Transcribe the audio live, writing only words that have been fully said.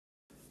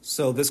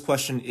So this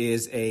question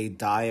is a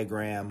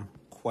diagram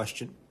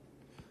question.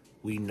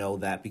 We know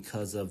that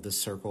because of the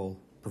circle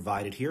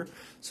provided here.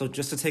 So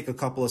just to take a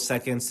couple of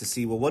seconds to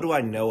see, well, what do I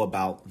know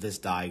about this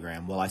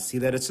diagram? Well, I see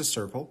that it's a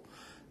circle.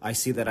 I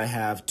see that I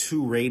have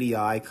two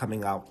radii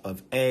coming out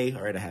of A.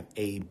 All right, I have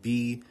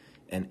AB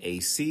and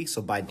AC.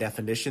 So by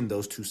definition,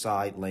 those two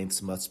side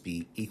lengths must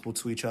be equal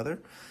to each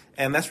other.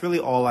 And that's really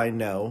all I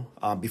know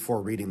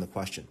before reading the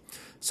question.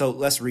 So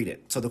let's read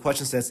it. So the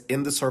question says,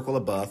 in the circle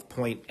above,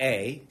 point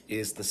A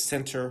is the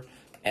center,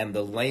 and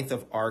the length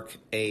of arc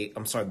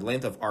the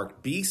length of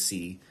arc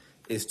BC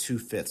is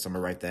 2/5. I'm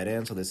gonna write that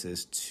in. So this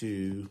is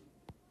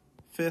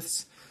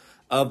 2/5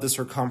 of the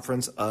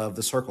circumference of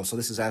the circle. So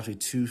this is actually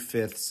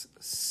 2/5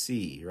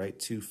 C, right?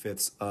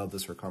 2/5 of the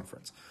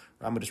circumference.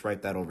 I'm gonna just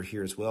write that over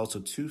here as well. So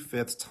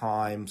 2/5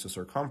 times the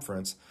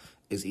circumference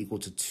is equal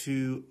to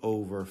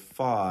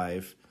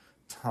 2/5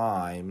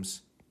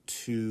 times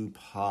 2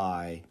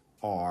 pi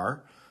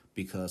r,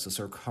 because the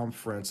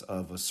circumference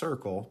of a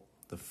circle,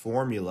 the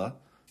formula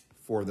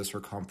for the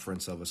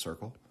circumference of a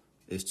circle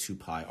is 2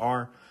 pi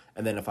r.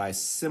 And then if I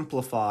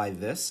simplify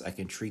this, I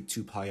can treat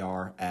 2 pi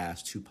r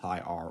as 2 pi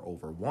r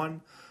over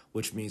 1,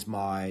 which means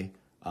my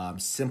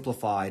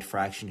simplified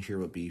fraction here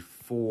would be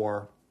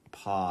 4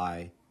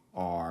 pi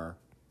r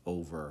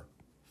over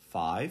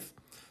 5.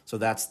 So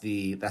that's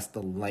the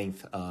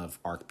length of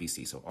arc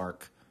BC. So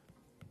arc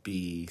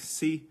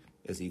BC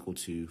is equal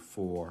to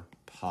 4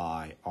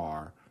 pi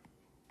r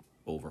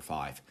over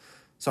 5.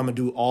 So I'm going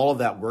to do all of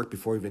that work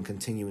before even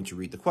continuing to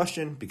read the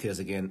question, because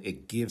again,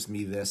 it gives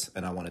me this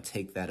and I want to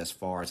take that as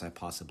far as I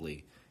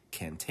possibly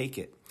can take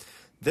it.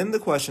 Then the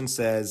question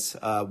says,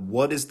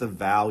 what is the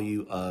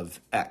value of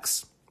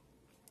x?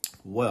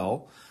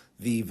 Well,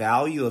 the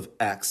value of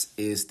x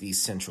is the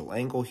central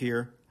angle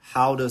here.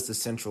 How does the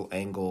central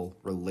angle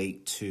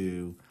relate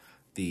to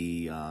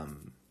the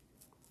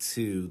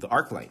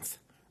arc length,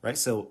 right?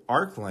 So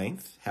arc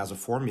length has a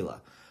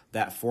formula.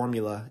 That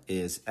formula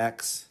is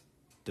x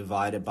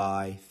divided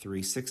by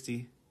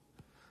 360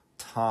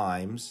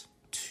 times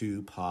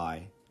 2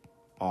 pi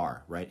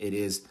r, right? It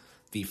is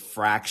the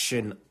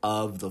fraction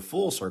of the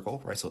full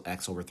circle, right? So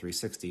x over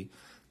 360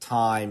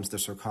 times the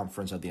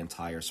circumference of the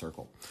entire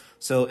circle.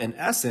 So in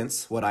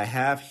essence, what I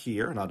have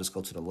here, and I'll just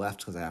go to the left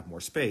because I have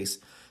more space,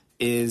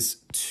 is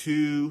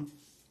 2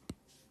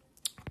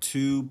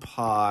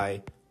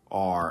 pi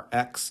r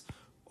x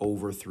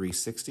over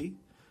 360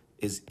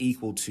 is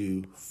equal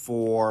to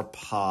 4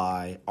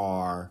 pi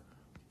r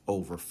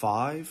over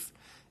 5.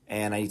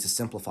 And I need to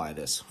simplify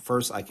this.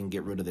 First, I can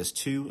get rid of this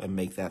 2 and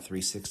make that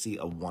 360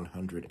 a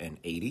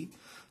 180.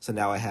 So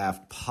now I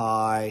have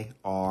pi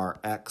r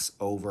x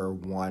over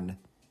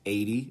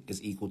 180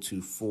 is equal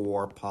to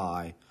 4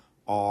 pi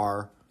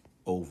r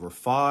over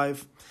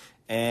 5.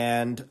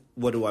 And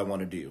what do I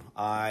want to do?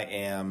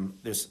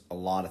 There's a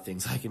lot of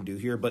things I can do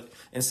here, but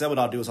instead what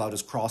I'll do is I'll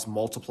just cross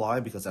multiply,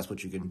 because that's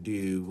what you can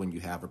do when you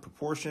have a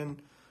proportion,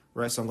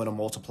 right? So I'm going to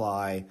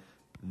multiply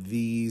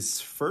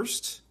these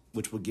first,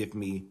 which will give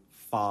me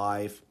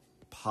 5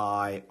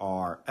 pi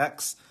r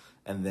x,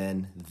 and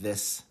then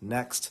this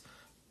next,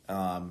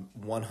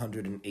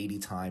 180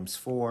 times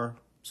 4.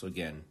 So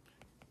again,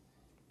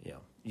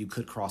 you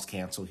could cross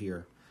cancel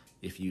here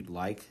if you'd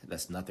like.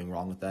 That's nothing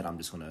wrong with that. I'm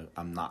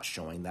not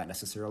showing that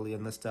necessarily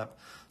in this step.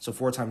 So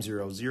 4 times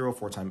 0 is 0,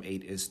 4 times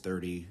 8 is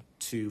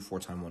 32, 4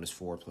 times 1 is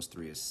 4, plus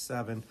 3 is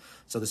 7.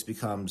 So this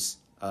becomes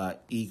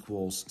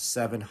equals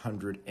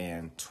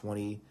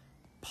 720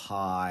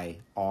 pi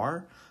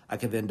r. I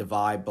can then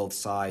divide both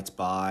sides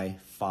by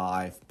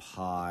 5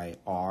 pi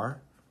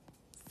r,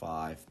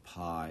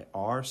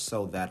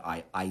 so that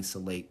I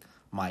isolate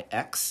my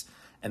x.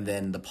 And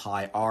then the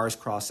pi r's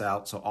cross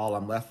out, so all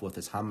I'm left with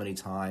is how many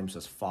times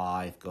does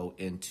 5 go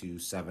into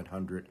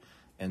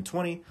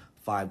 720?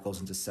 5 goes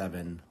into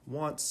 7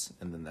 once,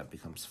 and then that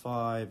becomes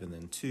 5, and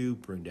then 2,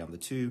 bring down the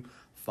 2.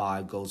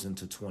 5 goes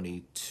into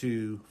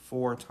 22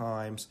 4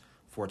 times.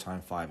 4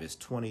 times 5 is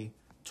 20.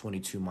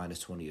 22 minus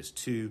 20 is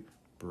 2.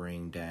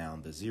 Bring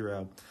down the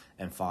 0.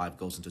 And 5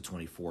 goes into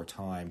 24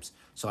 times.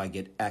 So I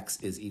get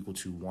x is equal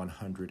to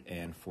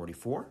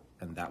 144,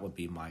 and that would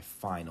be my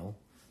final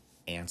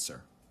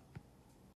answer.